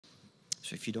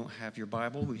So if you don't have your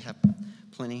Bible, we have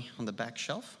plenty on the back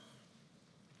shelf.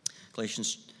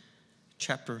 Galatians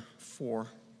chapter 4,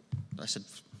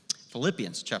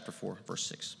 Philippians chapter 4, verse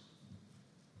 6.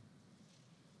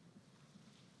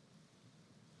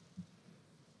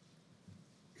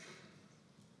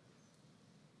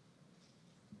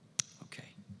 Okay.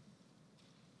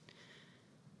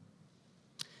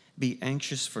 Be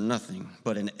anxious for nothing,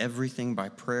 but in everything by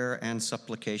prayer and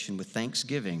supplication with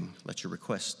thanksgiving, let your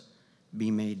request be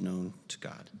made known to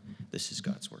God. This is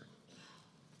God's word.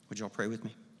 Would you all pray with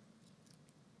me?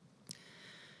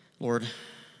 Lord,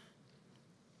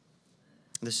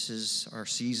 this is our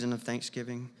season of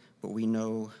Thanksgiving, but we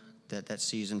know that that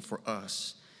season for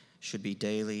us should be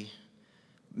daily,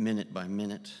 minute by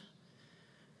minute.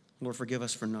 Lord, forgive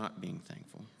us for not being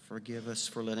thankful. Forgive us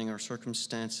for letting our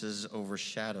circumstances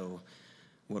overshadow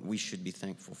what we should be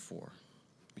thankful for.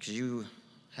 Because you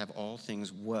have all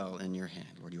things well in your hand,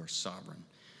 Lord. You are sovereign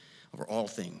over all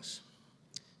things.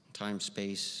 Time,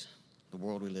 space, the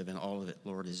world we live in, all of it,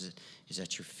 Lord, is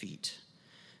at your feet.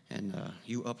 And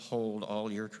you uphold all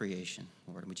your creation,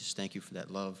 Lord. And we just thank you for that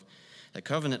love, that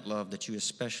covenant love that you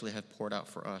especially have poured out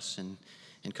for us and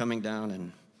coming down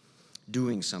and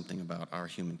doing something about our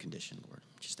human condition, Lord.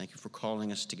 Just thank you for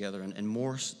calling us together and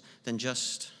more than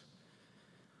just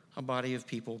a body of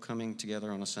people coming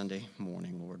together on a Sunday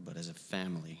morning, Lord, but as a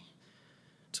family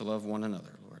to love one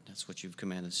another, Lord. That's what you've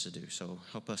commanded us to do. So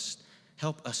help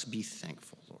us be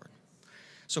thankful, Lord.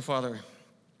 So, Father,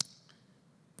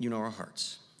 you know our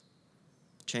hearts.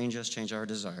 Change us, change our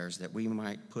desires, that we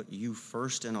might put you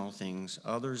first in all things,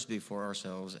 others before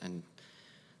ourselves, and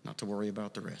not to worry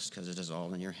about the rest, because it is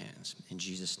all in your hands. In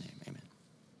Jesus' name, amen.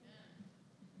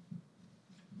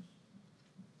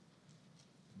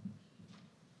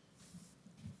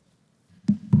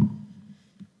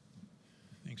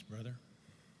 Thanks, brother.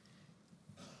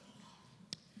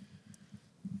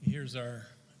 Here's our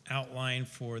outline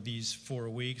for these 4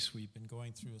 weeks. We've been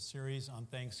going through a series on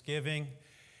Thanksgiving,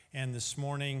 and this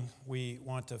morning we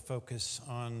want to focus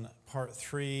on part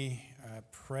 3,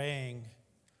 praying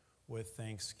with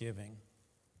thanksgiving.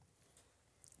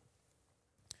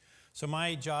 So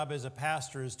my job as a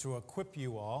pastor is to equip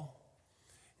you all,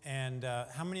 and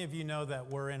how many of you know that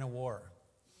we're in a war?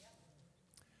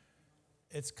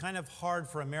 It's kind of hard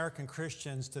for American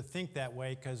Christians to think that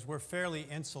way because we're fairly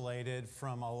insulated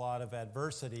from a lot of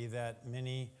adversity that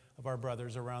many of our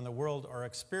brothers around the world are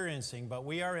experiencing. But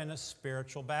we are in a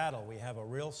spiritual battle. We have a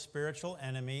real spiritual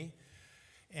enemy,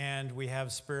 and we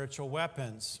have spiritual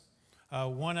weapons.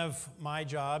 One of my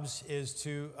jobs is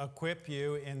to equip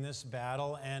you in this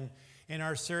battle. And in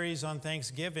our series on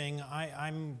Thanksgiving,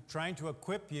 I'm trying to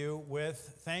equip you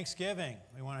with Thanksgiving.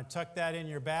 We want to tuck that in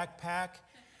your backpack,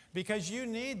 because you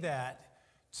need that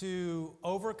to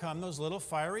overcome those little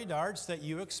fiery darts that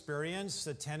you experience,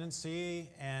 the tendency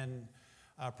and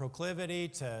proclivity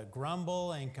to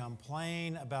grumble and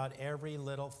complain about every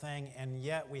little thing, and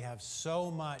yet we have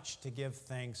so much to give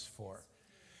thanks for.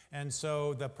 And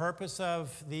so the purpose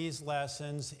of these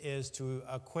lessons is to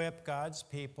equip God's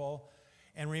people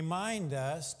and remind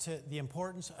us to the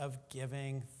importance of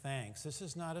giving thanks. This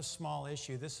is not a small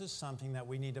issue. This is something that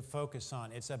we need to focus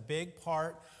on. It's a big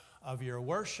part of your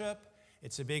worship.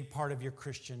 It's a big part of your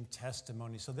Christian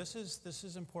testimony. So this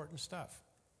is important stuff.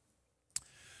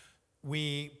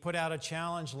 We put out a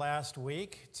challenge last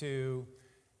week to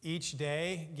each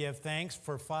day give thanks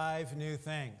for 5 new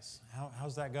things.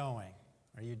 How's that going?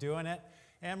 Are you doing it?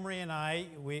 Emery and I,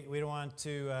 we don't want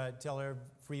to tell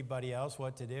everybody else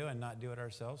what to do and not do it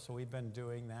ourselves, so we've been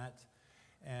doing that.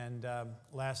 And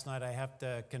last night, I have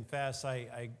to confess,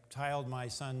 I tiled my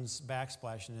son's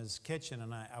backsplash in his kitchen,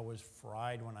 and I was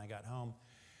fried when I got home.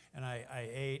 And I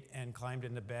ate and climbed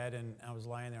into bed, and I was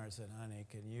lying there. I said, honey,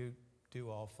 can you do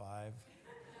all 5?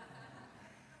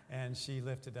 And she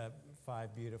lifted up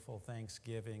 5 beautiful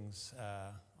Thanksgivings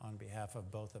on behalf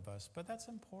of both of us. But that's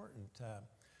important.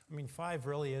 5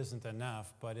 really isn't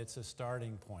enough, but it's a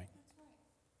starting point.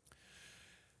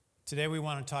 Today we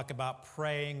want to talk about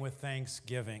praying with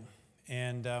thanksgiving.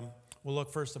 And we'll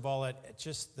look first of all at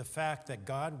just the fact that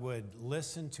God would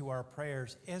listen to our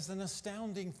prayers is an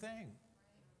astounding thing.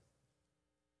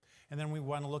 And then we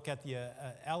want to look at the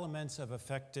elements of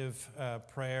effective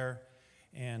prayer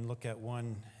and look at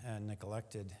one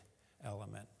neglected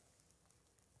element.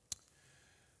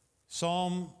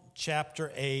 Psalm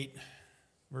chapter 8,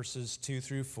 verses 2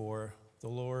 through 4, the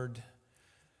Lord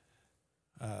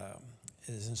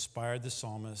has inspired the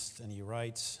psalmist, and he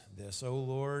writes this: O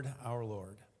Lord, our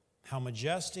Lord, how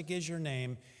majestic is your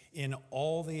name in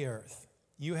all the earth.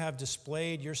 You have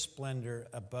displayed your splendor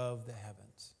above the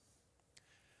heavens.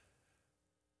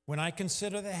 When I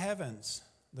consider the heavens,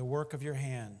 the work of your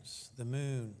hands, the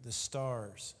moon, the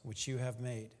stars, which you have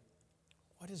made,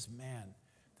 what is man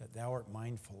that thou art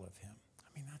mindful of him? I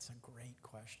mean, that's a great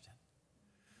question.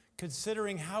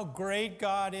 Considering how great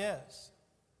God is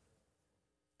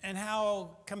and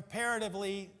how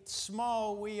comparatively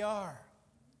small we are,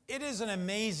 it is an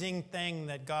amazing thing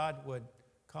that God would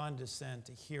condescend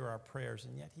to hear our prayers,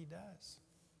 and yet he does.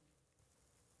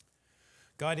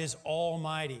 God is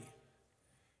almighty,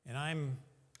 and I'm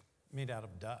made out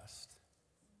of dust.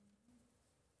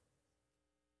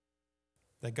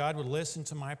 That God would listen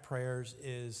to my prayers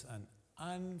is an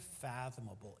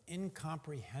unfathomable,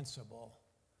 incomprehensible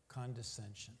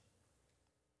condescension.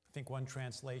 I think one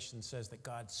translation says that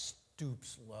God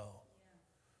stoops low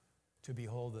to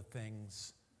behold the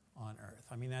things on earth.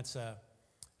 I mean, that's a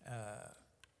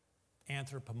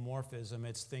anthropomorphism.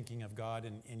 It's thinking of God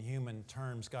in human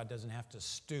terms. God doesn't have to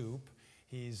stoop.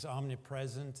 He's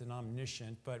omnipresent and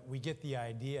omniscient, but we get the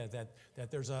idea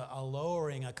that there's a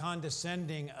lowering, a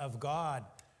condescending of God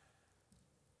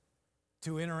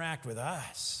to interact with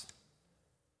us.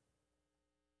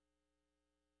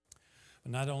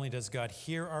 But not only does God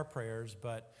hear our prayers,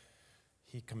 but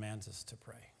he commands us to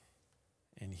pray.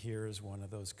 And here is one of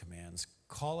those commands.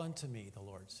 Call unto me, the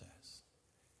Lord says,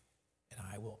 and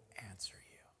I will answer you.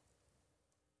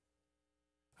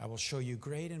 I will show you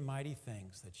great and mighty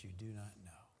things that you do not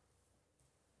know.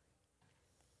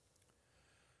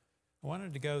 I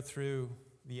wanted to go through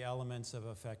the elements of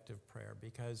effective prayer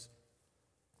because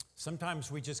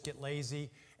sometimes we just get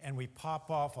lazy and we pop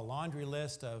off a laundry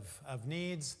list of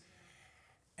needs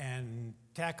and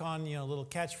tack on a little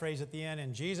catchphrase at the end,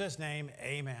 in Jesus' name,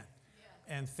 amen.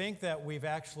 Yeah. And think that we've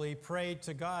actually prayed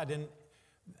to God. And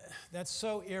that's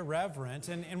so irreverent,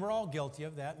 and we're all guilty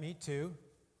of that, me too.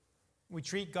 We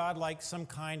treat God like some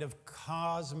kind of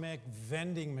cosmic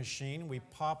vending machine. We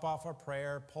pop off our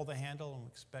prayer, pull the handle, and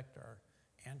expect our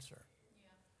answer. Yeah.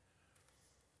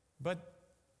 But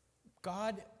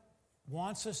God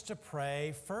wants us to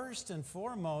pray first and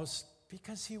foremost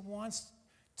because he wants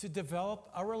to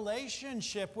develop a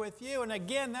relationship with you. And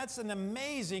again, that's an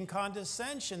amazing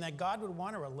condescension that God would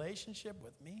want a relationship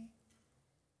with me.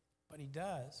 But he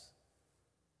does.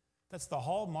 That's the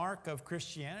hallmark of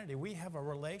Christianity. We have a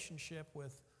relationship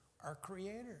with our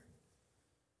Creator.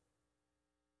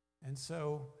 And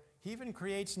so he even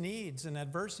creates needs and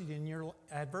adversity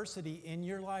in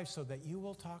your life so that you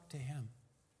will talk to him.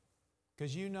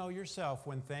 Because you know yourself,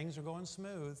 when things are going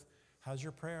smooth, how's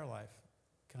your prayer life?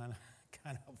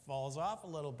 Kind of falls off a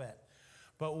little bit.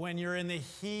 But when you're in the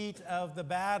heat of the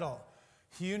battle,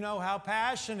 you know how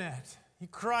passionate. You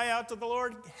cry out to the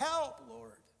Lord, help,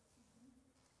 Lord.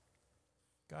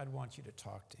 God wants you to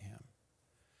talk to him.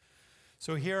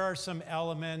 So here are some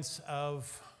elements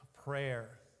of prayer.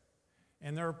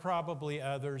 And there are probably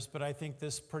others, but I think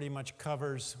this pretty much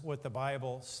covers what the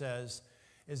Bible says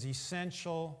is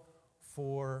essential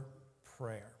for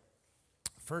prayer.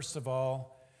 First of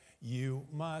all, you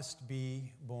must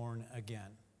be born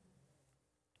again.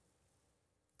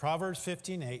 Proverbs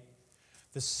 15:8,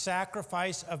 the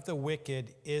sacrifice of the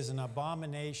wicked is an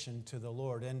abomination to the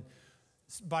Lord. And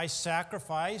by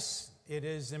sacrifice, it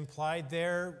is implied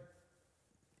there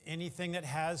anything that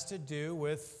has to do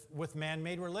with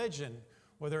man-made religion,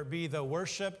 whether it be the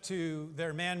worship to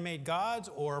their man-made gods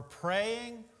or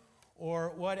praying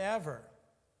or whatever.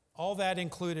 All that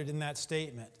included in that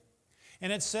statement.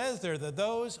 And it says there that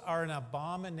those are an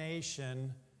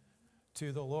abomination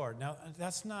to the Lord. Now,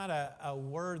 that's not a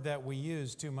word that we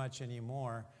use too much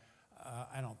anymore,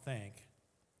 I don't think.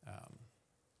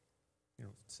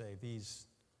 Say these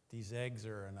eggs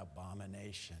are an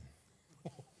abomination.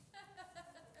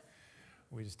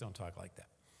 We just don't talk like that.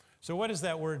 So what does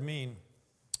that word mean?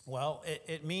 Well,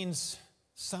 it means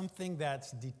something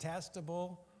that's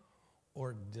detestable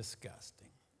or disgusting.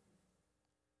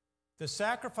 The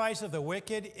sacrifice of the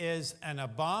wicked is an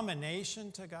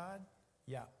abomination to God?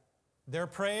 Yeah. Their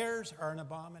prayers are an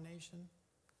abomination?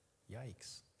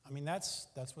 Yikes. I mean, that's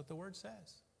what the word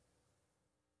says.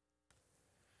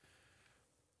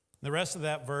 The rest of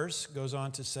that verse goes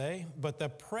on to say, but the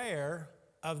prayer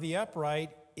of the upright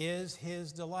is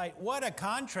his delight. What a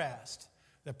contrast.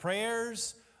 The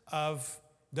prayers of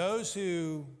those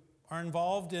who are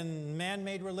involved in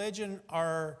man-made religion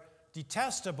are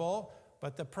detestable,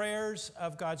 but the prayers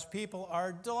of God's people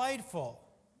are delightful.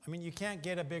 I mean, you can't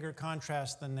get a bigger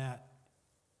contrast than that.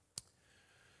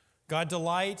 God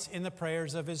delights in the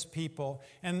prayers of his people.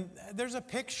 And there's a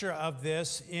picture of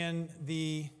this in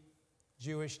the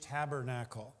Jewish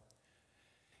tabernacle.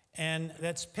 And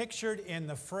that's pictured in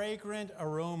the fragrant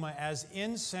aroma as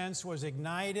incense was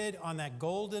ignited on that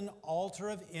golden altar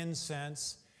of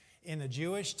incense in the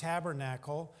Jewish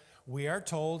tabernacle. We are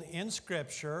told in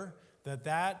Scripture that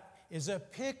that is a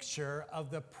picture of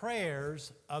the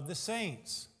prayers of the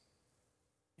saints.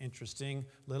 Interesting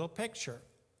little picture.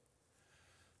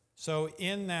 So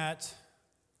in that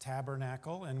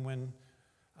tabernacle, and when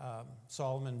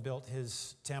Solomon built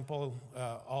his temple,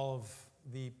 all of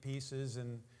the pieces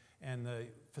and the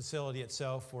facility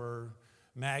itself were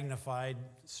magnified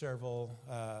several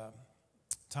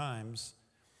times.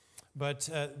 But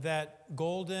that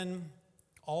golden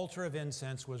altar of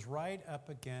incense was right up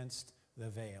against the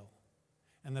veil.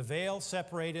 And the veil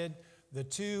separated the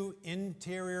two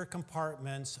interior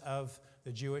compartments of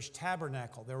the Jewish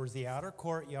tabernacle. There was the outer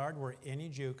courtyard where any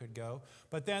Jew could go,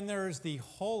 but then there's the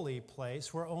holy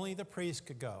place where only the priest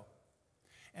could go.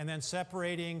 And then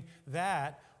separating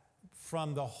that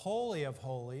from the Holy of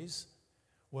Holies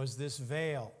was this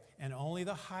veil, and only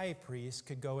the high priest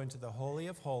could go into the Holy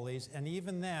of Holies, and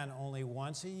even then only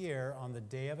once a year on the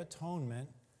Day of Atonement,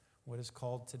 what is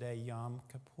called today Yom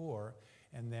Kippur,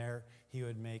 and there he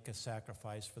would make a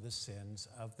sacrifice for the sins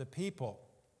of the people.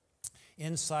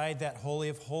 Inside that Holy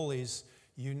of Holies,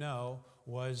 you know,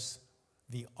 was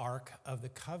the Ark of the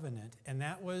Covenant, and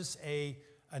that was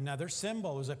another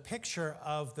symbol. It was a picture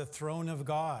of the throne of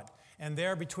God. And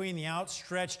there between the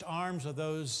outstretched arms of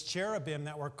those cherubim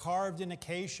that were carved in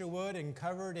acacia wood and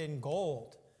covered in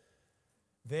gold,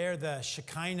 there the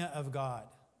Shekinah of God.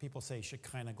 People say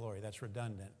Shekinah glory. That's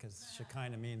redundant because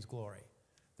Shekinah means glory.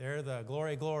 There the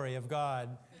glory of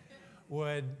God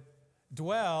would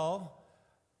dwell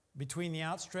between the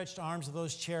outstretched arms of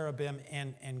those cherubim,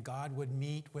 and God would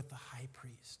meet with the high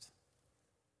priest.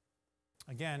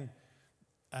 Again,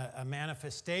 a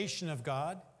manifestation of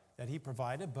God that he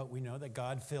provided, but we know that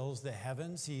God fills the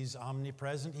heavens. He's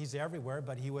omnipresent. He's everywhere,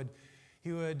 but he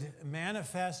would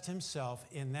manifest himself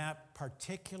in that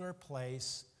particular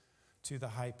place to the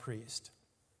high priest.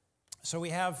 So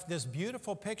we have this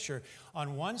beautiful picture.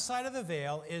 On one side of the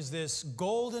veil is this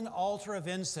golden altar of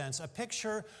incense, a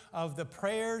picture of the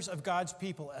prayers of God's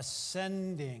people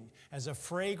ascending as a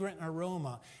fragrant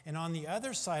aroma. And on the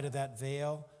other side of that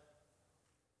veil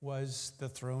was the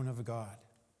throne of God.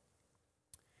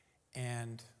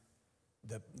 And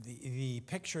the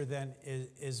picture then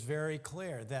is very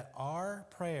clear that our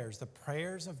prayers, the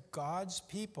prayers of God's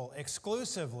people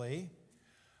exclusively,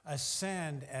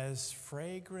 ascend as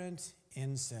fragrant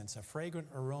incense, a fragrant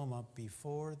aroma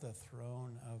before the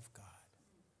throne of God.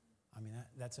 I mean,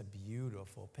 that's a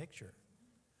beautiful picture.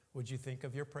 Would you think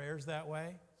of your prayers that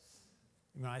way?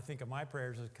 I mean, I think of my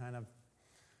prayers as kind of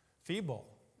feeble.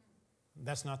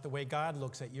 That's not the way God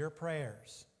looks at your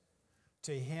prayers.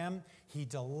 To him, he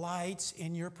delights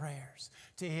in your prayers.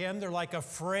 To him, they're like a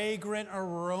fragrant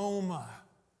aroma,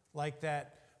 like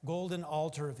that golden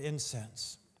altar of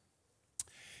incense.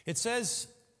 It says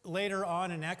later on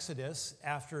in Exodus,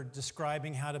 after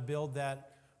describing how to build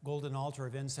that golden altar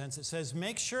of incense, it says,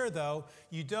 make sure, though,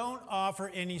 you don't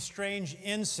offer any strange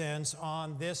incense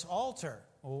on this altar.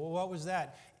 Well, what was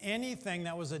that? Anything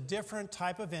that was a different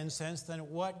type of incense than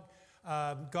what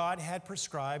God had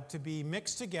prescribed to be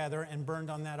mixed together and burned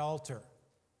on that altar.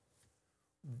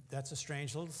 That's a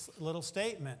strange little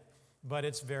statement, but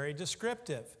it's very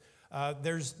descriptive.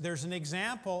 There's an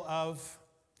example of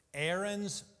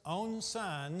Aaron's own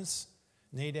sons,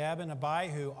 Nadab and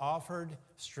Abihu, offered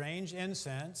strange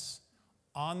incense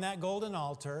on that golden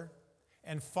altar,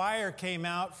 and fire came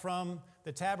out from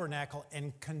the tabernacle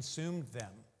and consumed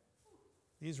them.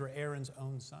 These were Aaron's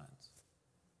own sons.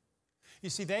 You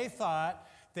see, they thought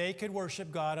they could worship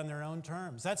God on their own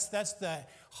terms. That's the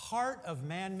heart of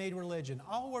man-made religion.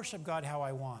 I'll worship God how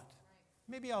I want.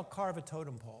 Maybe I'll carve a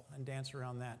totem pole and dance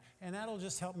around that. And that'll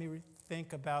just help me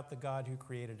think about the God who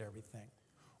created everything.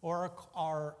 Or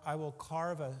I will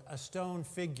carve a stone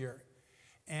figure,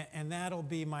 and that'll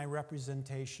be my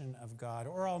representation of God.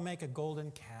 Or I'll make a golden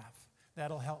calf.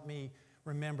 That'll help me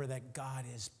remember that God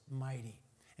is mighty.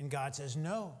 And God says,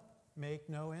 no, make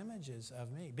no images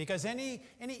of me. Because any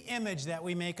image that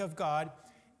we make of God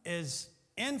is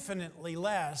infinitely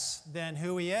less than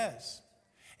who he is.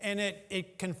 And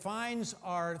it confines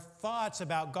our thoughts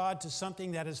about God to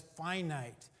something that is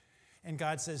finite. And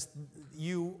God says,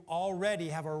 you already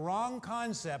have a wrong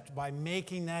concept by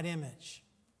making that image.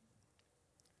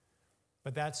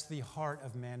 But that's the heart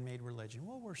of man-made religion.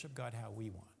 We'll worship God how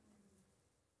we want.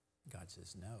 God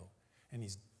says no. And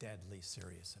he's deadly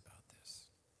serious about this.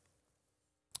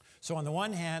 So on the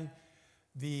one hand,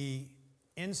 the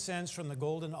incense from the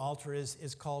golden altar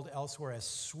is called elsewhere as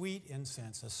sweet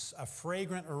incense, a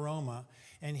fragrant aroma,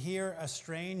 and here a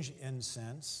strange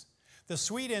incense. The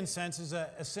sweet incense is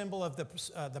a symbol of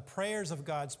the prayers of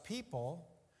God's people.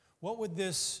 What would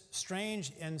this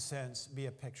strange incense be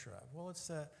a picture of? Well,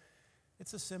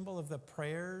 it's a symbol of the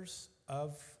prayers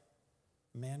of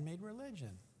man-made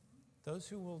religion, those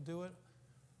who will do it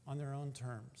on their own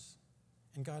terms.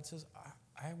 And God says,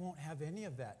 I won't have any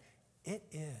of that. It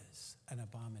is an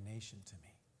abomination to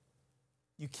me.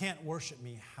 You can't worship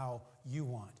me how you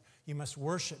want. You must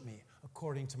worship me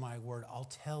according to my word.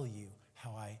 I'll tell you how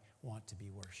I want to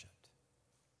be worshiped.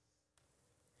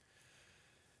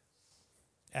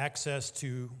 Access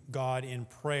to God in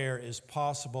prayer is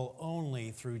possible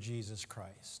only through Jesus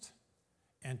Christ.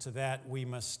 And to that we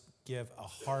must give a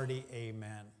hearty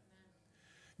amen.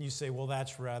 You say, well,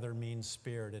 that's rather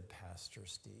mean-spirited, Pastor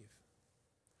Steve.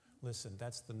 Listen,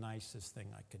 that's the nicest thing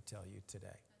I could tell you today.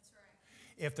 That's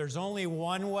right. If there's only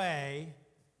one way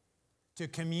to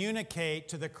communicate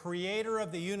to the creator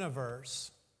of the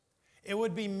universe, it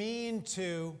would be mean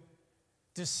to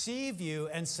deceive you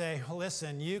and say,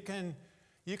 listen, you can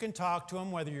talk to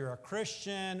him whether you're a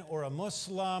Christian or a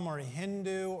Muslim or a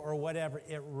Hindu or whatever.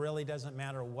 It really doesn't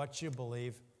matter what you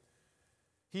believe.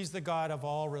 He's the God of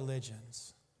all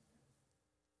religions.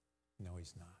 No,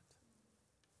 he's not.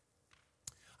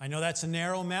 I know that's a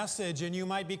narrow message, and you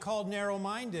might be called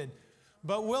narrow-minded,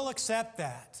 but we'll accept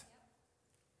that.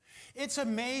 It's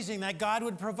amazing that God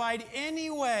would provide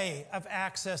any way of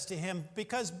access to him,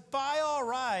 because by all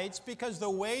rights, because the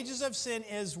wages of sin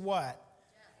is what?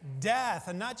 Death,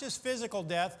 and not just physical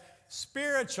death,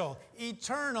 spiritual,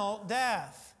 eternal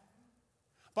death.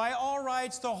 By all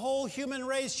rights, the whole human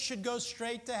race should go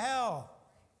straight to hell.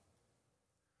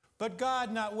 But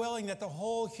God, not willing that the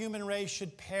whole human race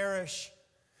should perish,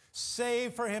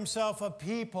 save for himself a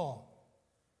people,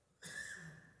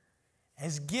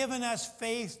 has given us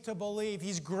faith to believe.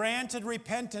 He's granted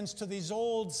repentance to these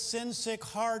old sin-sick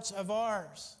hearts of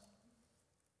ours.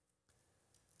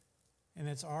 And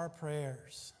it's our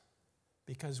prayers,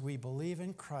 because we believe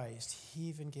in Christ. He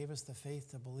even gave us the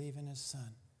faith to believe in his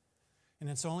Son. And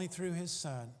it's only through his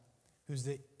Son, who's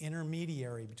the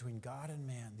intermediary between God and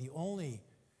man, the only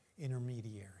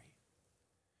intermediary.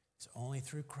 It's only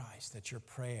through Christ that your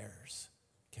prayers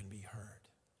can be heard.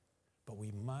 But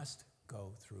we must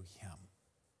go through him.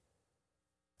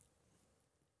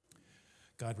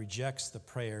 God rejects the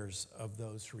prayers of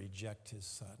those who reject his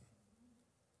Son.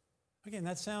 Again,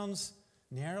 that sounds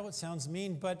narrow, it sounds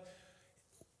mean, but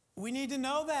we need to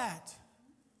know that.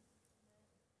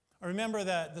 I remember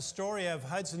the story of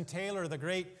Hudson Taylor, the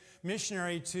great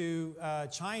missionary to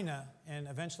China, and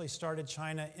eventually started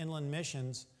China Inland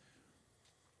Missions.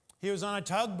 He was on a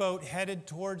tugboat headed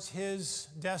towards his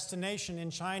destination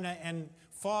in China, and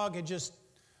fog had just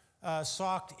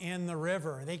socked in the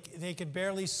river. They could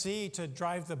barely see to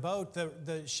drive the boat.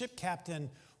 The ship captain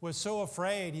was so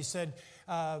afraid. He said,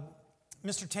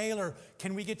 Mr. Taylor,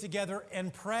 can we get together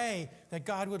and pray that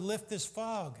God would lift this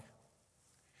fog?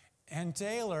 And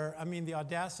Taylor, the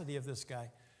audacity of this guy,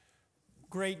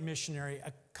 great missionary,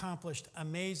 accomplished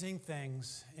amazing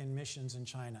things in missions in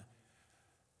China.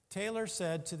 Taylor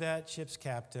said to that ship's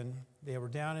captain, they were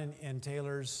down in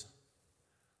Taylor's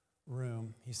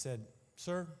room, he said,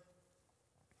 "Sir,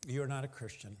 you are not a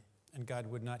Christian, and God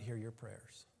would not hear your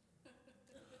prayers.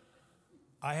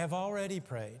 I have already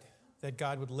prayed that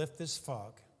God would lift this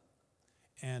fog,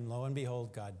 and lo and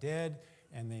behold, God did,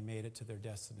 and they made it to their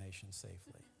destination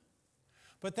safely."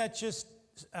 But that just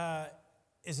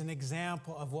is an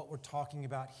example of what we're talking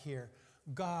about here.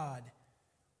 God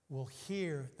will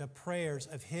hear the prayers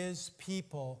of his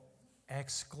people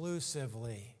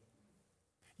exclusively.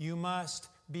 You must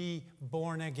be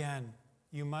born again.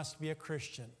 You must be a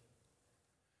Christian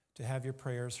to have your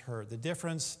prayers heard. The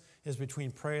difference is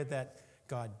between prayer that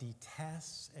God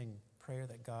detests and prayer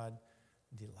that God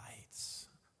delights.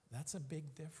 That's a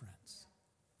big difference.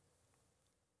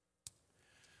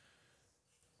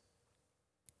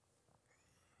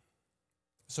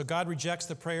 So God rejects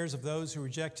the prayers of those who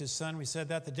reject his Son. We said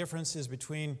that. The difference is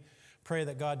between prayer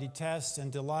that God detests and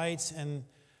delights. And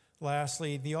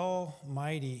lastly, the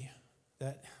Almighty,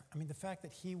 the fact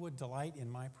that he would delight in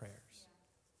my prayers.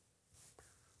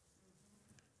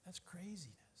 That's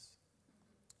craziness.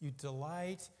 You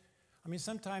delight.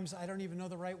 Sometimes I don't even know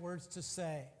the right words to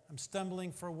say. I'm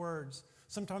stumbling for words.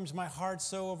 Sometimes my heart's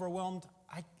so overwhelmed,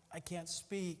 I can't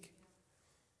speak.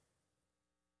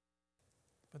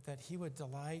 But that he would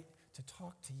delight to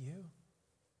talk to you.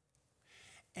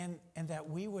 And that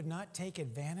we would not take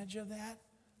advantage of that?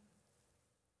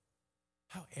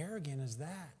 How arrogant is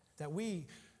that? That we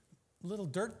little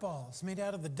dirt balls made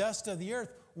out of the dust of the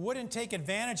earth wouldn't take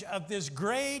advantage of this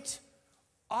great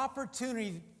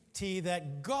opportunity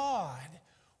that God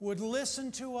would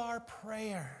listen to our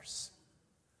prayers.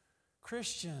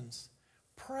 Christians,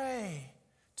 pray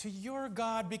to your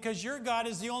God, because your God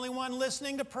is the only one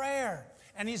listening to prayer.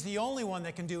 And He's the only one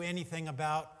that can do anything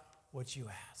about what you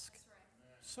ask. That's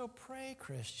right. So pray,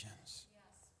 Christians.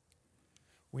 Yes.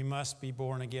 We must be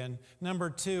born again. Number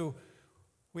 2,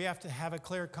 we have to have a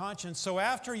clear conscience. So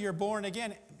after you're born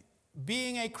again,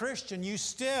 being a Christian, you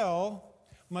still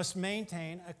must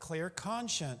maintain a clear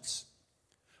conscience.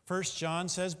 1 John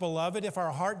says, "Beloved, if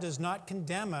our heart does not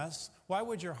condemn us," why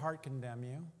would your heart condemn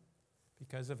you?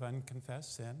 Because of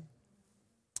unconfessed sin.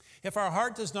 "If our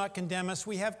heart does not condemn us,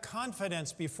 we have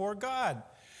confidence before God.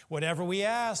 Whatever we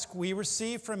ask, we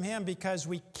receive from Him, because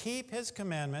we keep His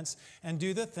commandments and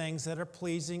do the things that are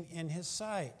pleasing in His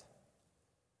sight."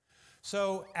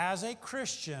 So as a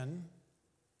Christian,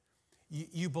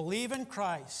 you believe in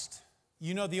Christ.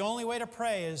 You know the only way to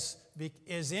pray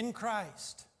is in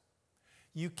Christ.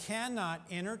 You cannot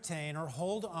entertain or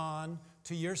hold on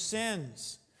to your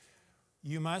sins.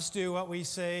 You must do what we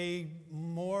say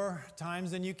more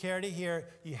times than you care to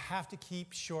hear. You have to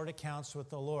keep short accounts with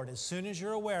the Lord. As soon as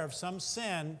you're aware of some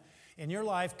sin in your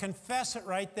life, confess it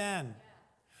right then.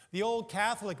 The old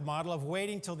Catholic model of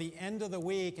waiting till the end of the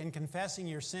week and confessing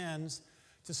your sins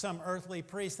to some earthly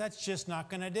priest, that's just not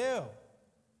going to do.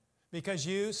 Because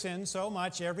you sin so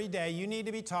much every day, you need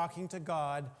to be talking to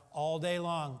God all day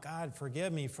long. God,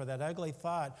 forgive me for that ugly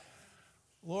thought.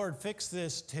 Lord, fix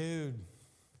this dude.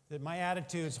 That my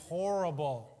attitude's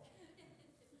horrible.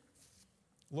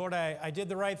 Lord, I did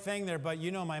the right thing there, but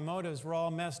you know my motives were all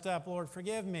messed up. Lord,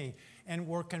 forgive me. And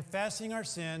we're confessing our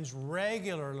sins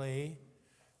regularly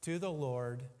to the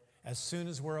Lord as soon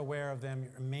as we're aware of them,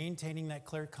 maintaining that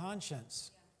clear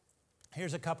conscience.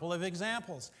 Here's a couple of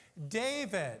examples.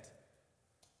 David,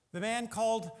 the man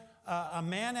called a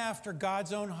man after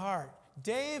God's own heart.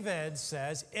 David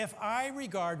says, "If I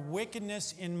regard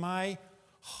wickedness in my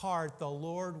heart, the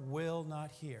Lord will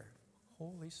not hear."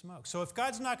 Holy smoke. So if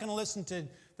God's not going to listen to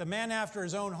the man after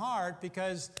His own heart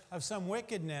because of some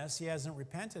wickedness he hasn't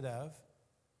repented of,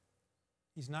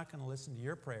 He's not going to listen to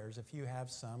your prayers if you have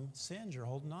some sins you're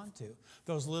holding on to.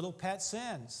 Those little pet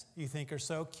sins you think are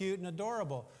so cute and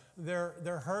adorable,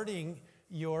 they're hurting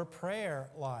your prayer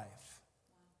life.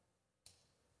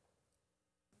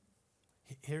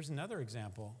 Here's another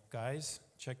example. Guys,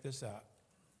 check this out.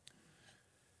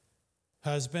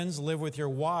 Husbands, live with your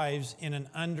wives in an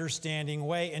understanding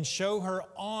way and show her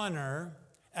honor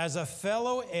as a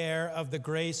fellow heir of the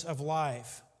grace of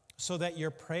life, so that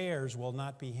your prayers will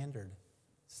not be hindered.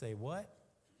 Say what?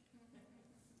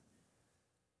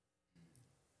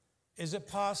 Is it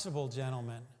possible,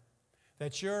 gentlemen,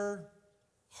 that your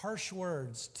harsh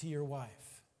words to your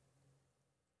wife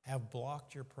have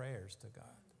blocked your prayers to God?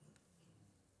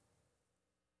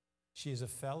 She is a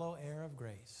fellow heir of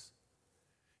grace.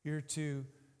 You're to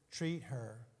treat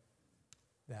her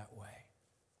that way.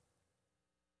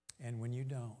 And when you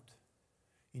don't,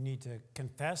 you need to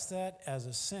confess that as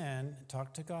a sin,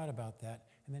 talk to God about that,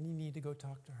 and then you need to go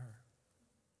talk to her.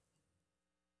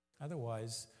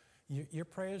 Otherwise, your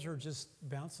prayers are just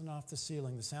bouncing off the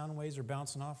ceiling. The sound waves are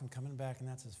bouncing off and coming back, and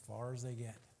that's as far as they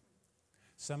get.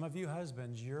 Some of you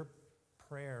husbands, your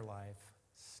prayer life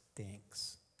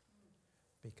stinks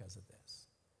because of this.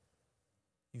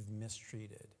 You've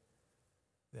mistreated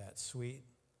that sweet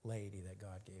lady that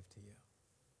God gave to you.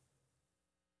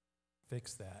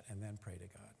 Fix that and then pray to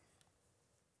God.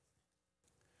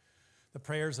 The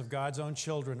prayers of God's own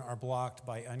children are blocked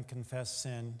by unconfessed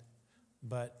sin,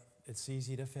 but it's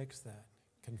easy to fix that.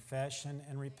 Confession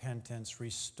and repentance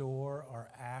restore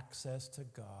our access to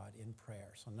God in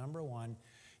prayer. So number 1,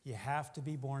 you have to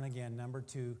be born again. Number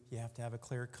 2, you have to have a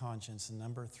clear conscience. And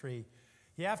number 3,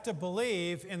 you have to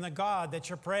believe in the God that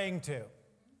you're praying to.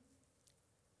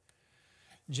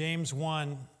 James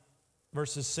 1,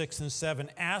 verses 6 and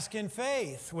 7. Ask in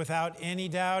faith without any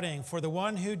doubting, for the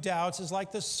one who doubts is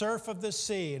like the surf of the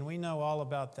sea. And we know all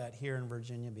about that here in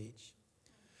Virginia Beach.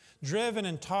 Driven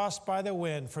and tossed by the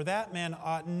wind, for that man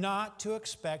ought not to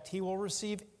expect he will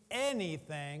receive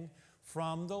anything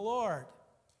from the Lord.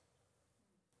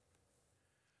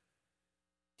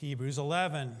 Hebrews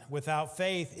 11, without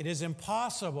faith it is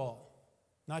impossible,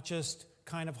 not just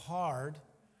kind of hard,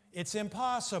 it's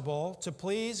impossible to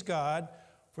please God.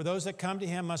 For those that come to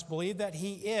Him must believe that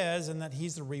He is, and that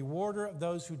He's the rewarder of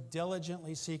those who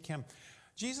diligently seek Him.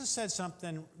 Jesus said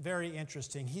something very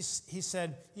interesting. He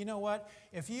said, you know what?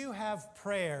 If you have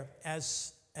prayer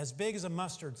as big as a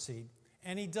mustard seed,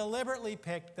 and He deliberately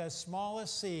picked the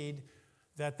smallest seed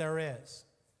that there is.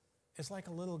 It's like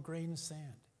a little grain of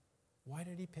sand. Why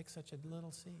did he pick such a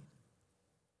little seed?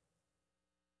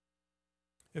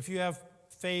 If you have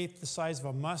faith the size of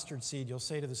a mustard seed, you'll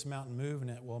say to this mountain, move,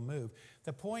 and it will move.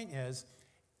 The point is,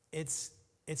 it's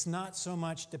not so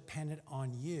much dependent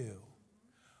on you,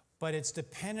 but it's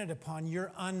dependent upon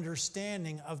your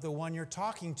understanding of the one you're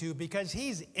talking to, because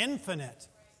he's infinite.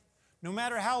 No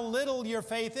matter how little your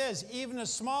faith is, even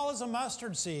as small as a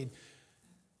mustard seed,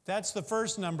 that's the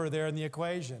first number there in the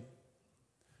equation.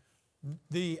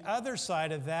 The other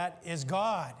side of that is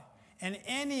God. And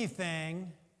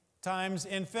anything times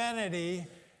infinity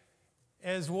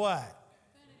is what?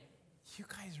 Infinity. You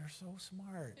guys are so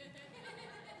smart.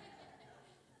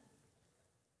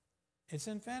 It's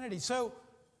infinity. So,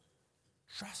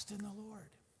 trust in the Lord.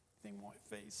 I think my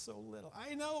faith's so little.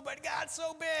 I know, but God's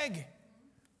so big.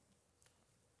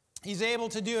 He's able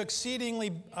to do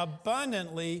exceedingly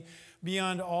abundantly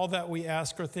beyond all that we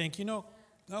ask or think. You know,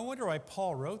 I wonder why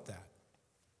Paul wrote that.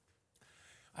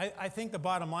 I think the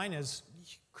bottom line is,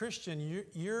 Christian,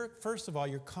 first of all,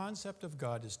 your concept of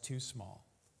God is too small.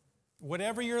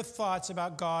 Whatever your thoughts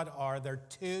about God are, they're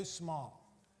too small.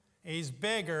 He's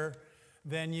bigger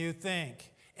than you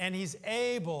think. And he's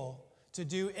able to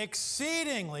do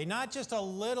exceedingly, not just a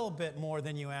little bit more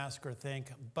than you ask or think,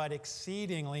 but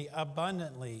exceedingly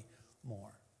abundantly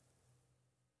more.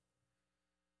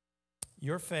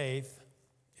 Your faith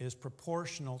is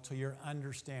proportional to your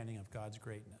understanding of God's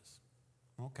greatness.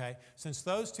 Okay, since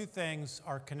those two things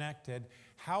are connected,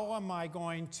 how am I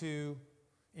going to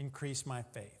increase my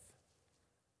faith?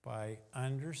 By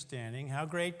understanding how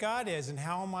great God is. And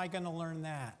how am I going to learn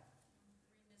that?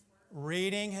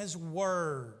 Reading His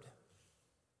Word.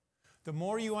 The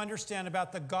more you understand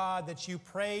about the God that you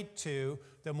prayed to,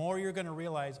 the more you're going to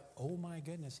realize, oh my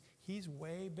goodness, He's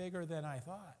way bigger than I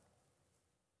thought.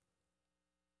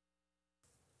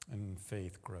 And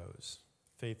faith grows.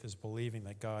 Faith is believing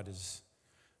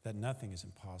that nothing is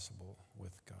impossible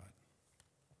with God.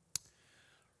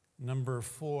 Number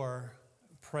 4,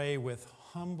 pray with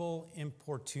humble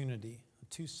importunity.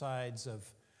 Two sides of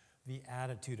the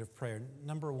attitude of prayer.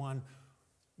 Number 1,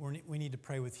 we need to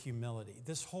pray with humility.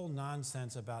 This whole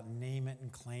nonsense about name it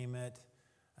and claim it,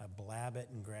 blab it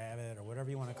and grab it, or whatever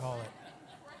you want to call it,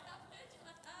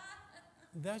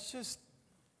 that's just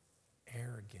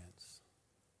arrogance.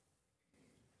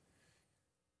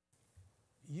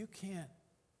 You can't.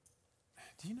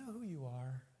 Do you know who you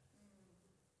are?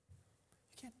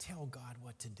 You can't tell God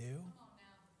what to do.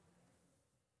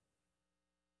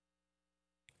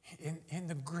 In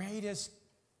the greatest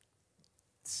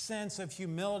sense of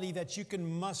humility that you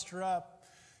can muster up,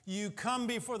 you come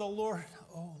before the Lord.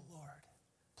 Oh, Lord,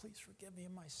 please forgive me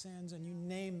of my sins, and you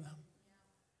name them.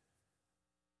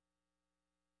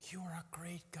 You are a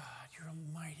great God. You're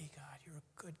a mighty God. You're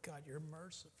a good God. You're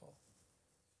merciful.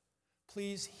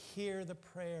 Please hear the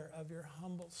prayer of your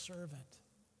humble servant.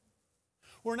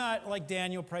 We're not, like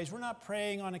Daniel prays, we're not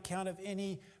praying on account of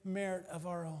any merit of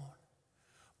our own,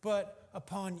 but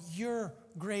upon your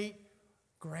great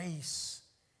grace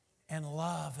and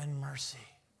love and mercy.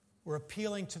 We're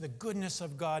appealing to the goodness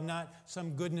of God, not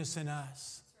some goodness in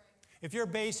us. Right. If you're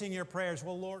basing your prayers,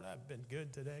 well, Lord, I've been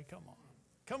good today. Come on.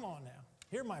 Come on now.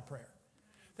 Hear my prayer.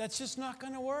 That's just not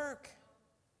going to work.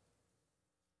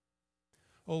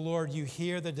 Oh, Lord, you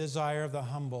hear the desire of the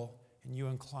humble, and you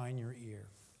incline your ear.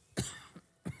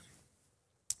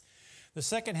 The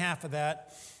second half of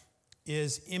that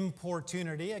is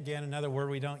importunity. Again, another word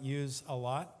we don't use a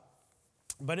lot.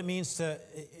 But it means to,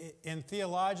 in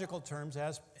theological terms,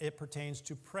 as it pertains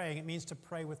to praying, it means to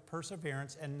pray with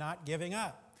perseverance and not giving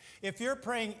up. If you're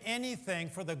praying anything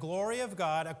for the glory of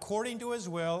God, according to His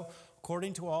will,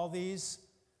 according to all these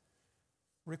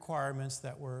requirements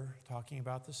that we're talking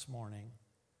about this morning,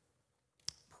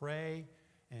 pray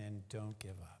and don't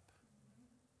give up.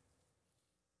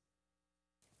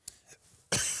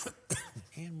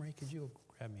 Anne-Marie, could you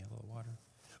grab me a little water?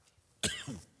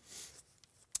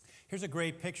 Here's a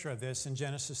great picture of this in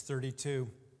Genesis 32.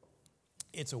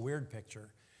 It's a weird picture.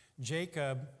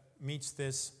 Jacob meets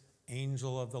this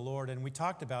angel of the Lord, and we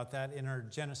talked about that in our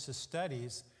Genesis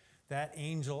studies. That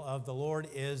angel of the Lord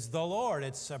is the Lord.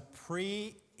 It's a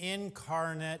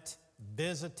pre-incarnate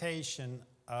visitation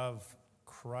of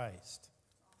Christ.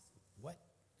 What?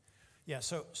 Yeah,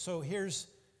 so here's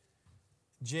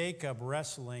Jacob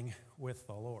wrestling with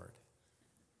the Lord.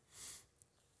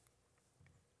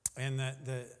 And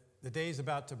the day's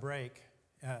about to break.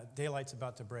 Daylight's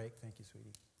about to break. Thank you,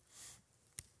 sweetie.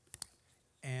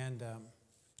 And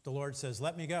the Lord says,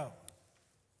 let me go.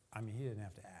 I mean, He didn't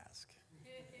have to ask.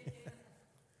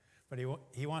 But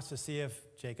he wants to see if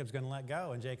Jacob's going to let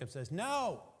go. And Jacob says,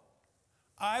 no,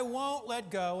 I won't let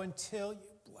go until you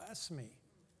bless me.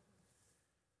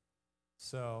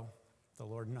 So the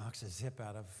Lord knocks his hip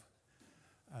out of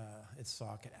its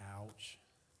socket. Ouch.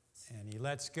 And he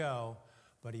lets go,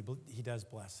 but he does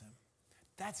bless him.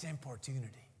 That's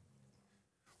importunity.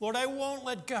 Lord, I won't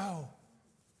let go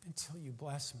until you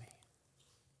bless me.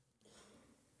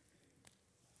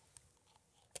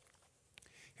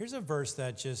 Here's a verse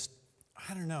that just,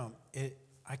 I don't know,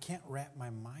 I can't wrap my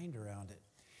mind around it.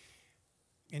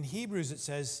 In Hebrews it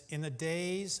says, in the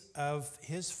days of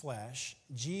his flesh,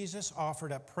 Jesus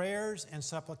offered up prayers and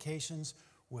supplications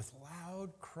with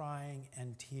loud crying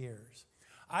and tears.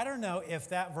 I don't know if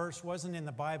that verse wasn't in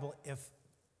the Bible, if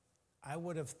I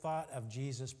would have thought of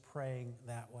Jesus praying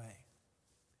that way.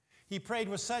 He prayed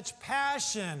with such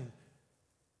passion,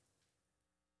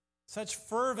 such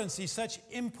fervency, such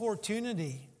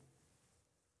importunity.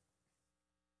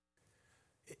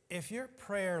 If your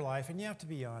prayer life, and you have to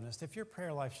be honest, if your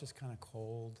prayer life's just kind of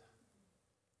cold,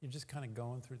 you're just kind of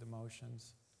going through the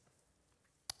motions,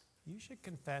 you should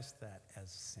confess that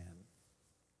as sin.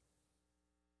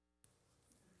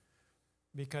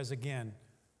 Because again,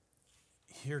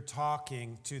 you're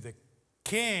talking to the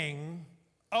King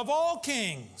of all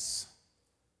kings,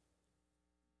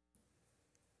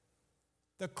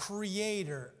 the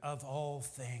Creator of all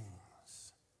things.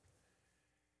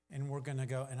 And we're going to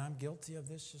go, and I'm guilty of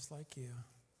this just like you.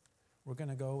 We're going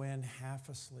to go in half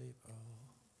asleep. Oh,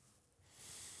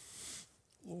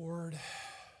 Lord,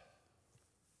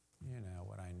 you know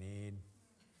what I need.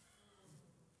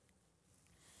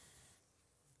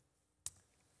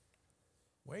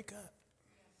 Wake up.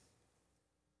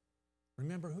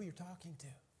 Remember who you're talking to.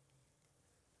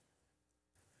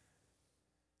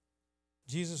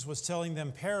 Jesus was telling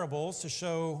them parables to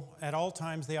show at all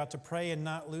times they ought to pray and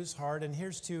not lose heart. And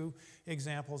here's two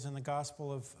examples in the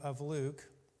Gospel of Luke.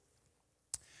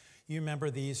 You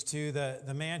remember these two.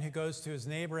 The man who goes to his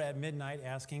neighbor at midnight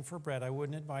asking for bread. I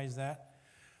wouldn't advise that.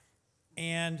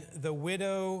 And the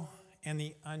widow and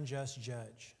the unjust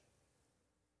judge.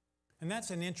 And that's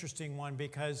an interesting one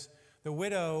because the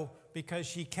widow, because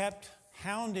she kept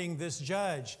hounding this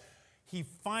judge, he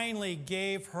finally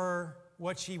gave her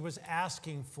what she was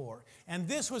asking for. And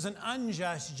this was an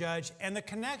unjust judge, and the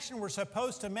connection we're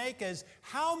supposed to make is,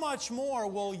 how much more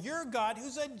will your God,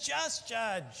 who's a just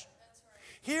judge,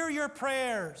 hear your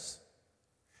prayers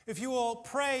if you will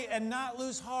pray and not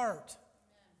lose heart?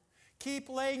 Keep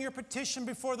laying your petition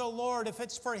before the Lord if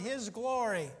it's for His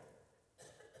glory.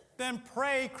 Then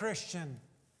pray, Christian.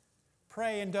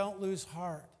 Pray and don't lose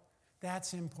heart.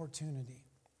 That's importunity.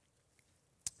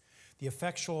 The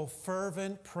effectual,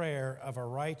 fervent prayer of a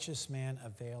righteous man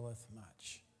availeth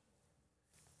much.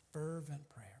 Fervent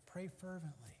prayer. Pray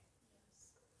fervently.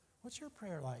 Yes. What's your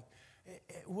prayer like?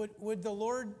 Would the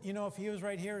Lord, if He was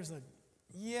right here, is like,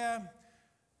 yeah,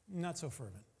 not so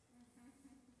fervent.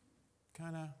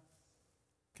 Kind of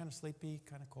sleepy,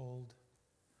 kind of cold,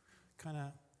 kind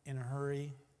of in a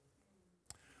hurry.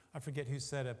 I forget who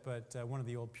said it, but one of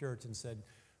the old Puritans said,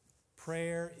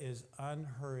 prayer is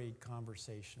unhurried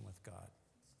conversation with God.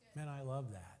 Man, I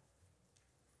love that.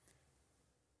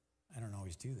 I don't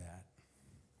always do that,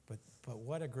 but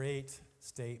what a great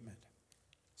statement.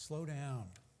 Slow down.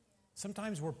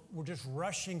 Sometimes we're just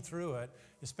rushing through it,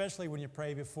 especially when you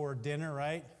pray before dinner,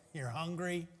 right? You're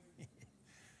hungry.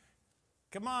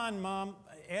 Come on, Mom.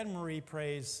 Anne-Marie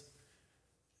prays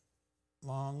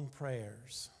long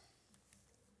prayers.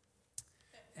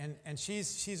 And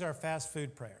she's our fast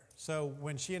food prayer. So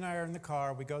when she and I are in the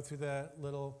car, we go through the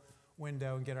little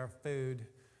window and get our food.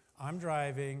 I'm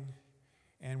driving,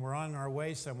 and we're on our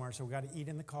way somewhere, so we've got to eat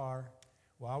in the car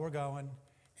while we're going,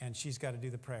 and she's got to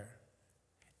do the prayer.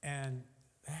 And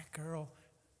that girl,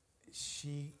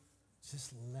 she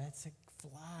just lets it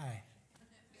fly.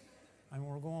 I mean,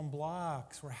 we're going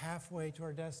blocks. We're halfway to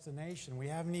our destination. We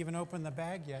haven't even opened the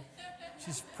bag yet.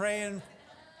 She's praying.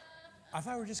 I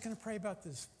thought we were just going to pray about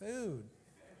this food.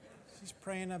 She's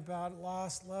praying about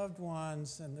lost loved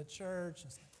ones and the church.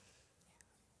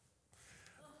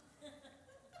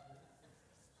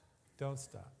 Don't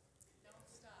stop. Don't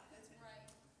stop. That's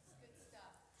right. It's good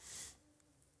stuff.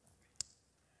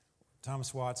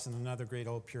 Thomas Watson, another great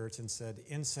old Puritan, said,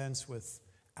 incense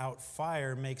without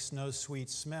fire makes no sweet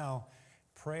smell.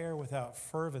 Prayer without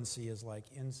fervency is like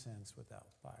incense without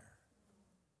fire.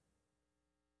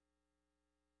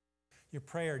 Your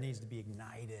prayer needs to be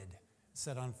ignited,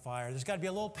 set on fire. There's got to be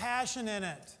a little passion in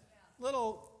it,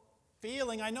 little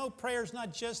feeling. I know prayer's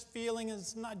not just feeling,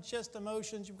 it's not just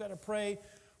emotions. You've got to pray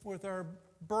with our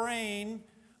brain,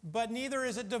 but neither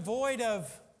is it devoid of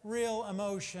real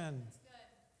emotion. That's good.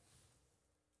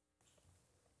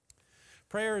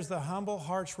 Prayer is the humble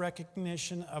heart's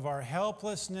recognition of our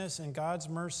helplessness and God's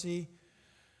mercy.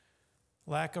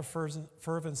 Lack of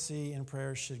fervency in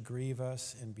prayer should grieve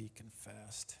us and be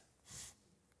confessed.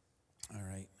 All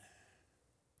right.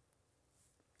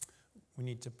 We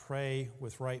need to pray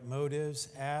with right motives.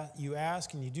 You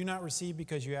ask and you do not receive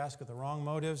because you ask with the wrong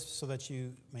motives so that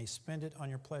you may spend it on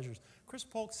your pleasures. Chris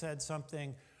Polk said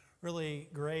something really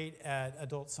great at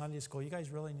Adult Sunday School. You guys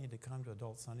really need to come to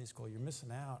Adult Sunday School. You're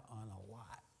missing out on a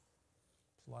lot.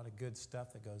 There's a lot of good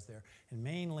stuff that goes there. And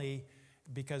mainly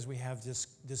because we have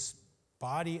this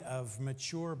body of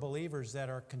mature believers that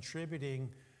are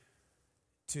contributing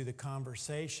to the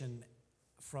conversation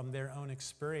from their own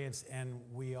experience, and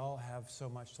we all have so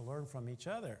much to learn from each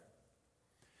other.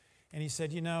 And he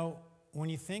said, you know, when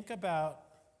you think about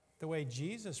the way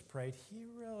Jesus prayed, he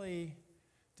really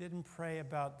didn't pray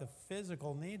about the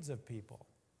physical needs of people.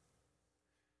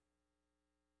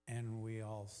 And we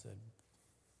all said,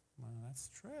 well, that's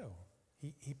true.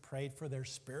 He prayed for their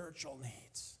spiritual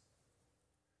needs.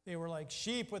 They were like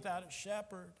sheep without a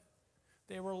shepherd.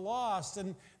 They were lost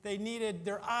and they needed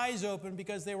their eyes open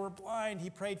because they were blind. He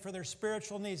prayed for their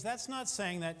spiritual needs. That's not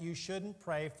saying that you shouldn't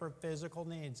pray for physical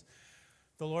needs.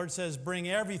 The Lord says, bring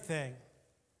everything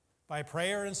by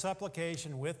prayer and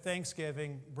supplication with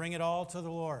thanksgiving. Bring it all to the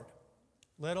Lord.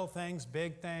 Little things,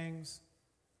 big things.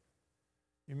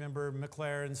 You remember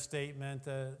McLaren's statement,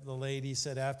 the lady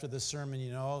said after the sermon,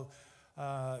 you know,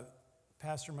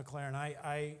 Pastor McLaren,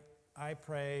 I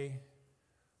pray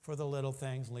for the little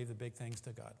things and leave the big things to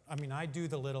God. I mean, I do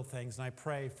the little things and I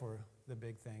pray for the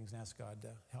big things and ask God to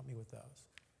help me with those.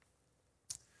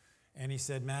 And he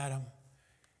said, Madam,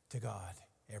 to God,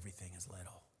 everything is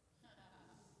little.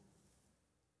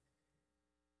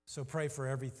 So pray for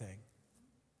everything,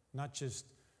 not just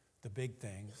the big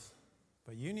things,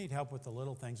 but you need help with the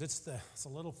little things. It's the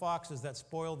little foxes that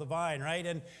spoil the vine, right?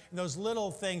 And those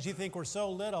little things you think were so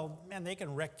little, man, they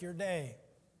can wreck your day.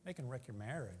 They can wreck your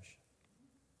marriage.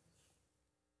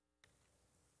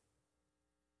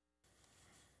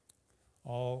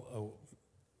 All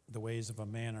the ways of a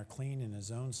man are clean in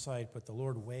his own sight, but the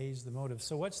Lord weighs the motive.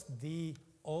 So what's the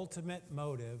ultimate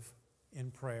motive in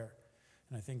prayer?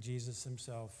 And I think Jesus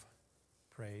himself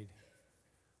prayed,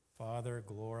 Father,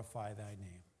 glorify thy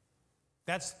name.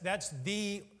 That's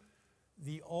the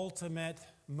ultimate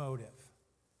motive.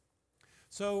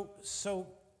 So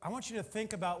I want you to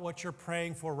think about what you're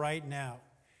praying for right now.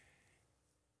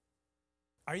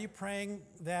 Are you praying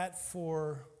that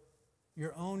for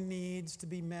your own needs to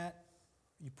be met?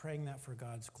 Are you praying that for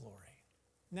God's glory?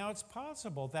 Now, it's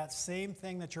possible that same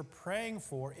thing that you're praying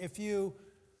for, if you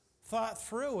thought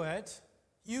through it,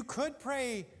 you could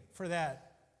pray for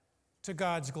that to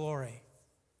God's glory.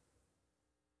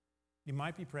 You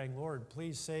might be praying, Lord,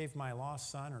 please save my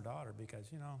lost son or daughter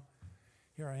because, you know,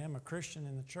 here I am, a Christian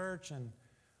in the church, and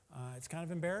it's kind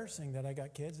of embarrassing that I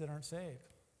got kids that aren't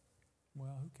saved.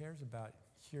 Well, who cares about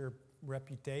your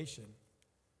reputation?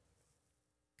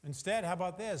 Instead, how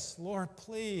about this? Lord,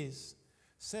 please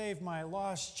save my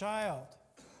lost child.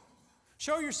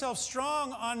 Show yourself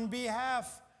strong on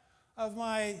behalf of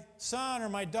my son or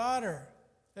my daughter,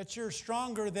 that you're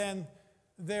stronger than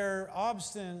their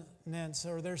obstinance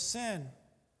or their sin.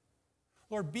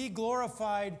 Lord, be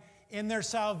glorified in their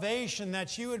salvation,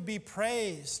 that you would be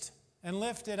praised and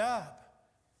lifted up,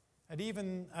 that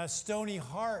even a stony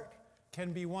heart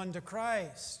can be won to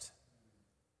Christ,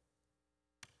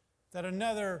 that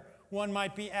another one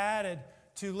might be added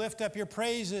to lift up your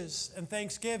praises and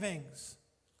thanksgivings.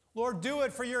 Lord, do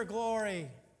it for your glory.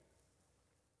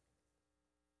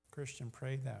 Christian,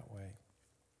 pray that way.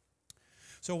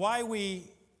 So why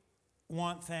we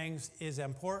want things is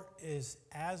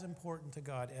as important to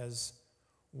God as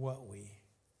what we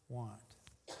want.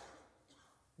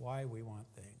 Why we want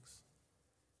things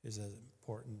is as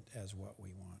important as what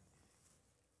we want.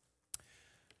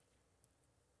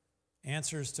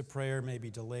 Answers to prayer may be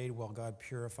delayed while God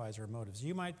purifies our motives.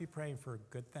 You might be praying for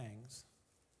good things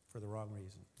for the wrong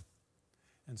reason.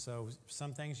 And so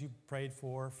some things you prayed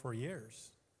for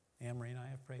years. Anne-Marie and I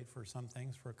have prayed for some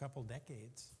things for a couple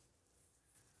decades.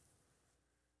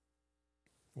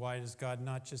 Why does God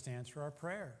not just answer our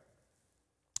prayer?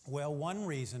 Well, one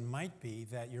reason might be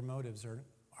that your motives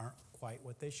aren't quite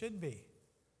what they should be.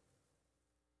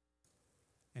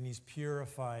 And he's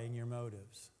purifying your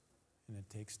motives. And it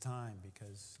takes time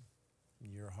because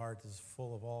your heart is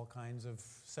full of all kinds of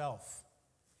self.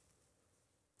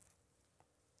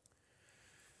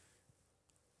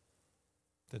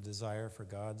 The desire for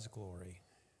God's glory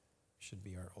should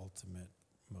be our ultimate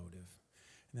motive.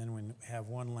 And then we have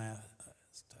one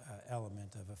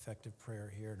element of effective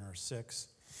prayer here in our 6.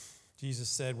 Jesus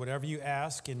said, whatever you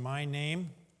ask in my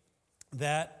name,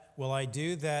 that will I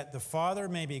do, that the Father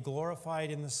may be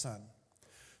glorified in the Son.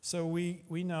 So we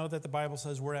know that the Bible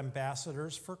says we're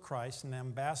ambassadors for Christ. An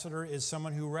ambassador is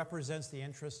someone who represents the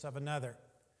interests of another.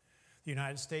 The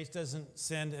United States doesn't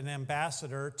send an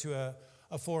ambassador to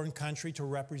a foreign country to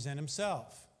represent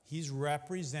himself. He's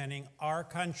representing our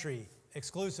country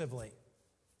exclusively.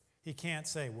 He can't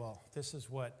say, well, this is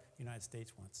what the United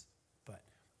States wants, but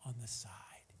on the side,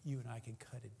 you and I can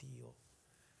cut a deal.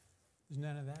 There's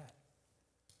none of that.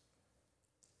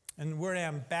 And we're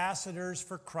ambassadors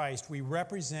for Christ. We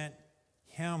represent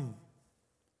Him.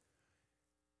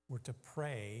 We're to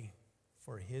pray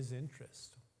for His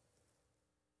interest.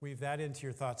 Weave that into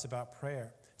your thoughts about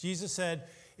prayer. Jesus said,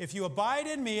 if you abide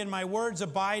in me and my words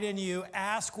abide in you,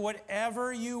 ask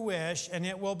whatever you wish and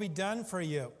it will be done for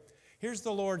you. Here's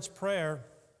the Lord's Prayer.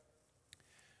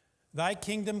 Thy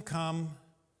kingdom come,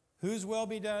 whose will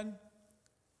be done?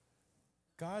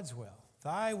 God's will.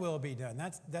 Thy will be done.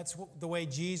 That's the way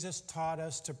Jesus taught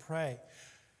us to pray.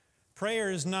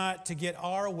 Prayer is not to get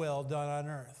our will done on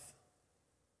earth.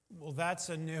 Well, that's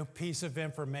a new piece of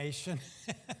information.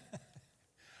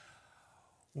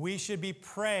 We should be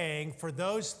praying for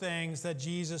those things that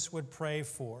Jesus would pray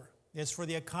for. It's for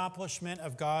the accomplishment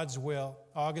of God's will.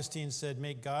 Augustine said,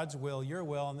 make God's will your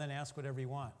will and then ask whatever you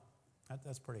want.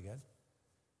 That's pretty good.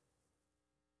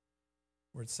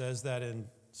 Where it says that in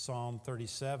Psalm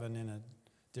 37 in a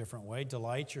different way,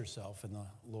 delight yourself in the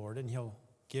Lord and He'll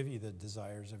give you the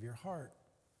desires of your heart.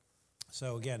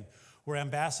 So again, we're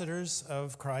ambassadors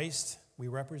of Christ. We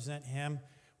represent Him.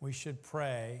 We should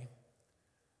pray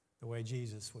the way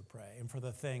Jesus would pray and for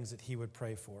the things that He would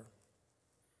pray for.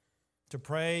 To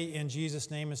pray in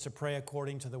Jesus' name is to pray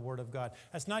according to the Word of God.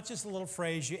 That's not just a little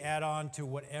phrase you add on to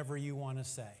whatever you want to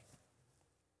say.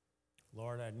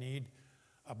 Lord, I need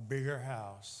a bigger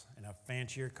house and a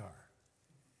fancier car.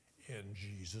 In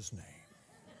Jesus' name.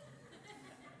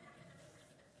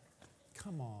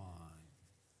 Come on.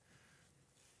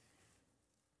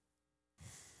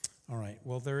 All right,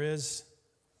 well, there is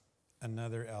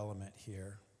another element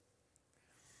here.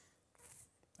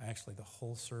 Actually, the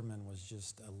whole sermon was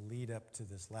just a lead up to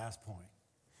this last point.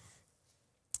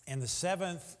 And the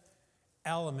 7th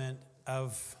element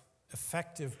of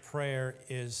effective prayer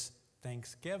is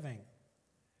thanksgiving.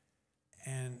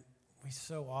 And we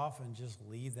so often just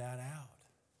leave that out.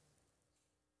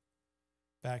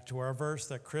 Back to our verse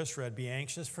that Chris read, be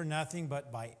anxious for nothing,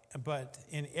 but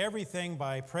in everything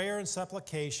by prayer and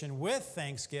supplication with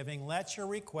thanksgiving, let your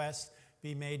requests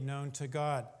be made known to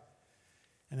God.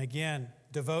 And again,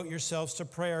 devote yourselves to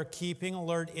prayer, keeping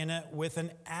alert in it with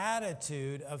an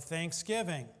attitude of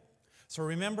thanksgiving. So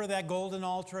remember that golden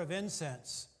altar of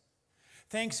incense.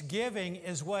 Thanksgiving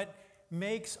is what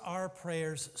makes our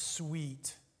prayers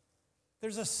sweet.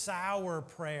 There's a sour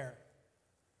prayer.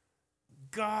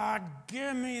 God,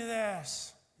 give me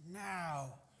this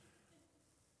now.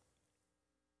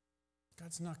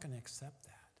 God's not going to accept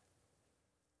that.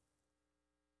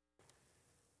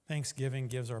 Thanksgiving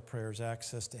gives our prayers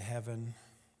access to heaven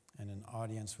and an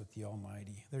audience with the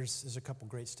Almighty. There's a couple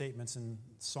great statements in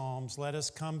Psalms. Let us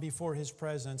come before His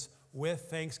presence with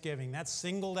thanksgiving. That's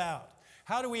singled out.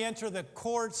 How do we enter the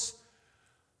courts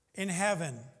in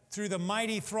heaven? Through the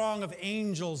mighty throng of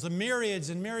angels, the myriads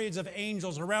and myriads of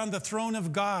angels around the throne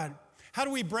of God. How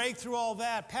do we break through all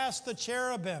that, past the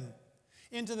cherubim,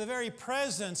 into the very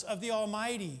presence of the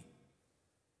Almighty?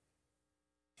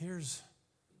 Here's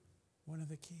one of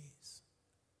the keys.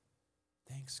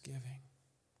 Thanksgiving.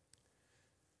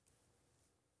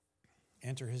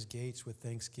 Enter His gates with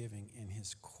thanksgiving and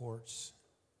His courts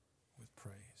with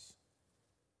praise.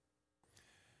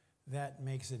 That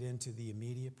makes it into the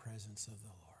immediate presence of the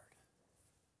Lord.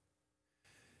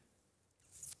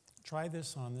 Try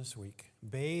this on this week.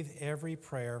 Bathe every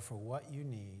prayer for what you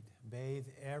need. Bathe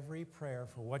every prayer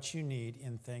for what you need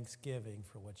in thanksgiving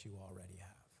for what you already have.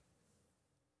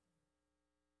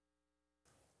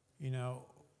 You know,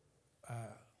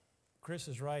 Chris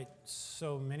is right.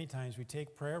 So many times we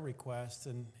take prayer requests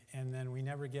and then we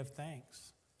never give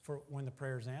thanks for when the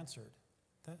prayer is answered.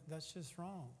 That's just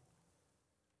wrong.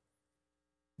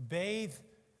 Bathe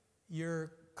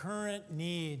your current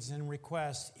needs and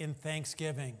requests in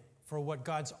thanksgiving for what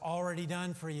God's already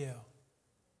done for you.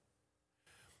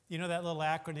 You know that little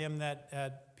acronym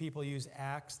that people use,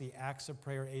 ACTS, the acts of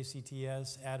prayer,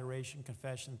 ACTS, adoration,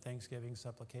 confession, thanksgiving,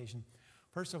 supplication.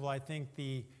 First of all, I think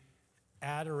the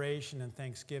adoration and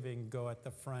thanksgiving go at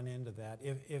the front end of that.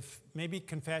 If maybe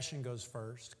confession goes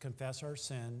first, confess our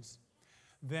sins,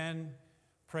 then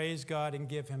praise God and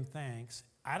give Him thanks,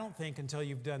 I don't think until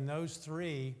you've done those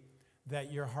three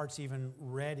that your heart's even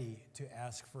ready to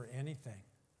ask for anything.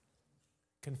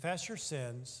 Confess your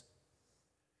sins,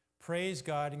 praise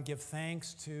God, and give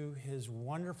thanks to His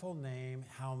wonderful name,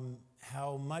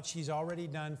 how much He's already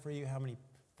done for you, how many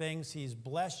things He's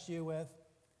blessed you with.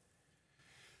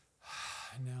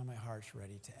 Now my heart's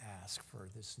ready to ask for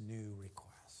this new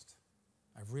request.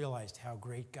 I've realized how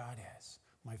great God is.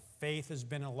 My faith has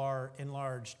been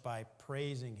enlarged by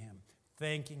praising Him,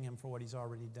 thanking Him for what He's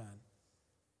already done.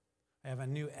 I have a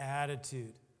new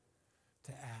attitude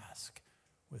to ask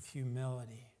with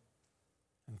humility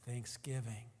and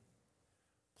thanksgiving,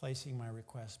 placing my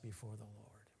request before the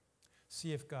Lord.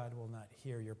 See if God will not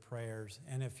hear your prayers,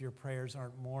 and if your prayers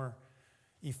aren't more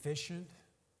efficient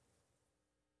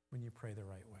when you pray the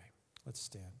right way. Let's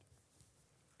stand.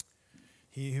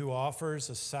 He who offers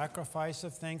a sacrifice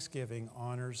of thanksgiving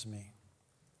honors me.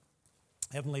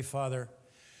 Heavenly Father,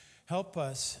 help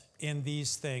us in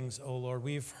these things, O Lord.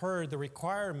 We've heard the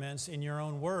requirements in your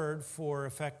own word for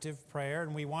effective prayer,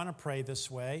 and we want to pray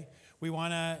this way. We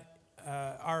want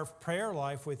our prayer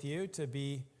life with you to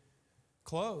be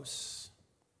close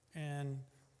and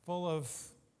full of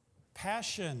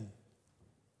passion.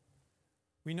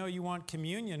 We know you want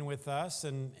communion with us,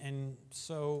 and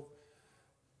so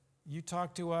you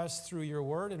talk to us through your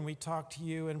word, and we talk to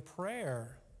you in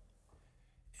prayer.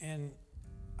 And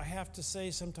I have to say,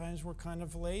 sometimes we're kind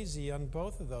of lazy on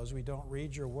both of those. We don't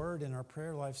read your word, and our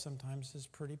prayer life sometimes is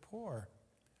pretty poor.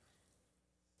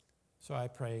 So I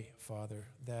pray, Father,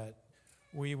 that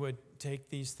we would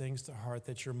take these things to heart,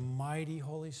 that your mighty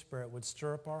Holy Spirit would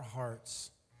stir up our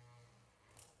hearts.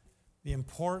 The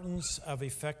importance of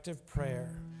effective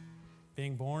prayer,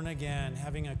 being born again,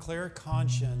 having a clear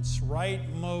conscience, right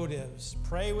motives,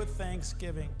 pray with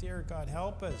thanksgiving. Dear God,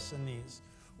 help us in these.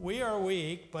 We are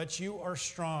weak, but you are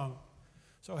strong.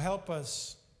 So help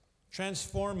us,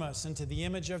 transform us into the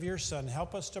image of your Son.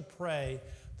 Help us to pray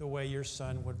the way your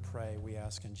Son would pray, we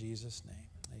ask in Jesus' name.